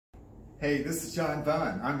Hey, this is John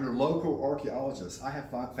Bunn. I'm your local archaeologist. I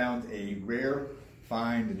have found a rare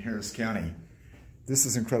find in Harris County. This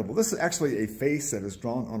is incredible. This is actually a face that is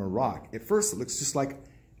drawn on a rock. At first, it looks just like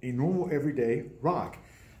a normal everyday rock.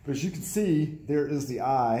 But as you can see, there is the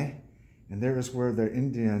eye, and there is where the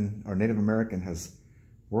Indian or Native American has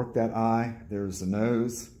worked that eye. There's the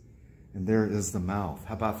nose, and there is the mouth.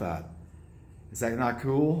 How about that? Is that not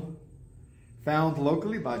cool? Found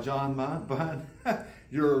locally by John Bunn,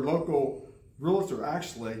 your local realtor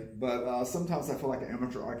actually, but sometimes I feel like an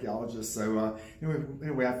amateur archaeologist. So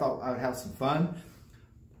anyway, I thought I'd have some fun.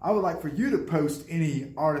 I would like for you to post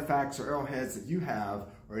any artifacts or arrowheads that you have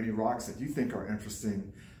or any rocks that you think are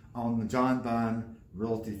interesting on the John Bunn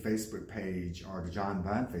Realty Facebook page or the John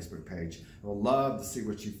Bunn Facebook page. I would love to see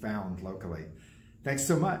what you found locally. Thanks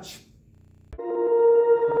so much.